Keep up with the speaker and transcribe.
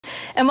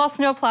And while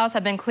snowplows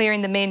have been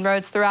clearing the main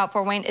roads throughout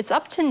Fort Wayne, it's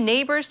up to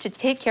neighbors to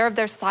take care of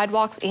their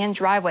sidewalks and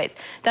driveways.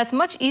 That's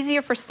much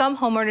easier for some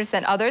homeowners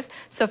than others.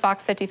 So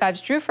Fox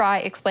 55's Drew Fry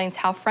explains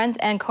how friends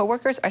and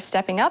coworkers are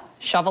stepping up,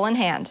 shovel in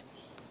hand.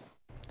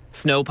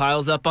 Snow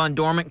piles up on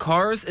dormant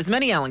cars as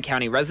many Allen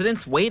County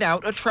residents wait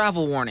out a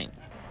travel warning.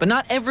 But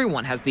not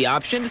everyone has the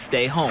option to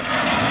stay home.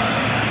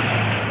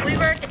 We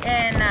work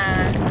in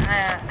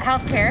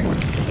healthcare,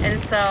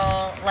 and so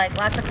like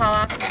lots of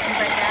call-offs and things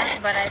like that.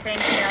 But I think,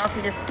 you know, if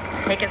you just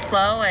take it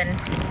slow and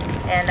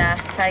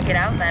try to get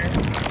out, then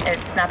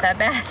it's not that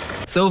bad.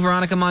 So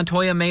Veronica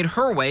Montoya made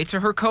her way to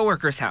her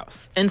coworker's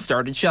house and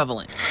started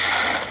shoveling.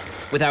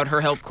 Without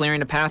her help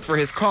clearing a path for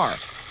his car,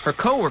 her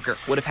coworker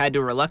would have had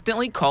to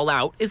reluctantly call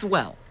out as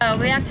well.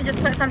 We have to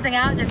just put something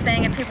out, just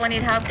saying if people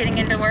need help getting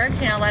into work,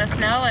 you know, let us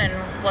know, and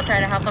we'll try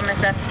to help them as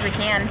best as we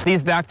can.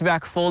 These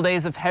back-to-back full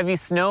days of heavy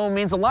snow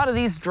means a lot of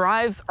these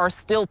drives are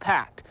still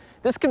packed.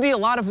 This could be a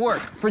lot of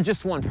work for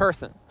just one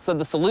person. So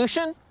the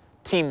solution?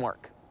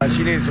 Teamwork.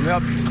 She needed some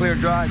help to clear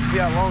drive, see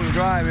how long the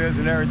drive is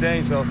and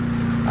everything, so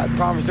I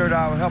promised her that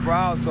I would help her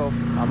out, so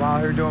I'm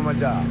out here doing my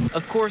job.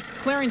 Of course,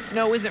 clearing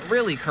snow isn't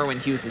really Kerwin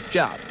Hughes'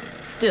 job.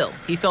 Still,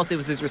 he felt it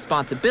was his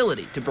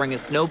responsibility to bring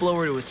his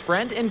snowblower to his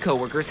friend and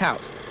coworker's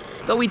house,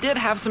 though he did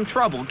have some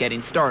trouble getting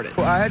started.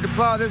 Well, I had to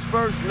plow this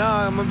first.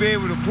 Now I'm going to be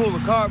able to pull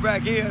the car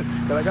back in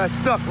because I got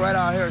stuck right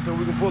out here, so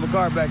we can pull the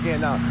car back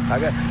in now. I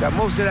got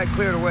most of that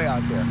cleared away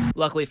out there.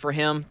 Luckily for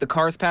him, the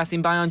cars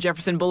passing by on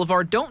Jefferson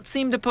Boulevard don't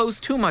seem to pose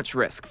too much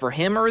risk for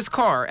him or his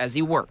car as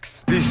he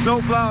works. These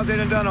snow plows, they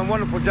done a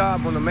wonderful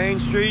job on the main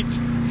streets,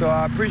 so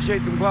I appreciate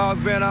the plows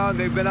being out.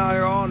 They've been out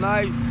here all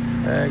night,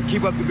 and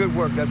keep up the good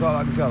work. That's all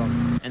I can tell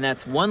them. And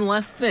that's one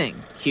less thing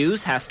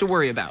Hughes has to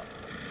worry about.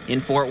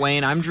 In Fort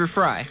Wayne, I'm Drew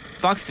Fry,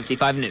 Fox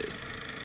 55 News.